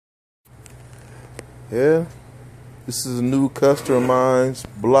Yeah, this is a new customized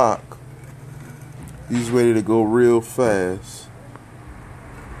block. He's ready to go real fast.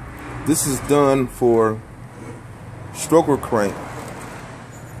 This is done for stroker crank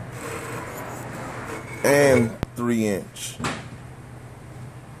and 3-inch.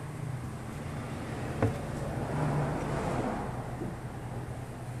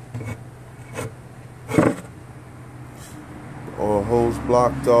 All hose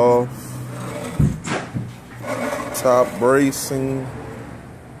blocked off. Top bracing,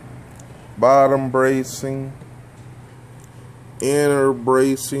 bottom bracing, inner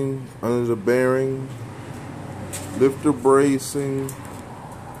bracing under the bearing, lifter bracing,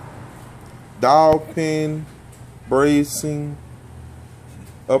 dowel pin bracing,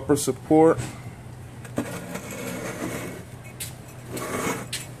 upper support.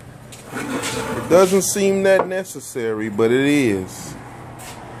 It doesn't seem that necessary, but it is,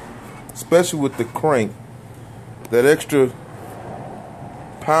 especially with the crank. That extra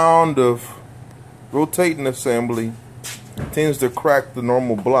pound of rotating assembly tends to crack the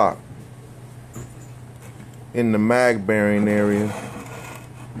normal block in the mag bearing area.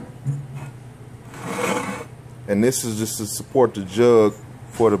 And this is just to support the jug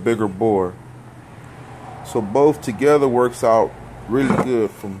for the bigger bore. So both together works out really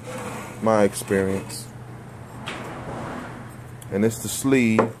good from my experience. And it's the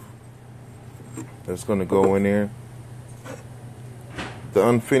sleeve that's going to go in there. The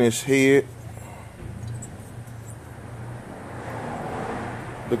unfinished head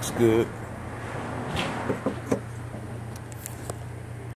looks good.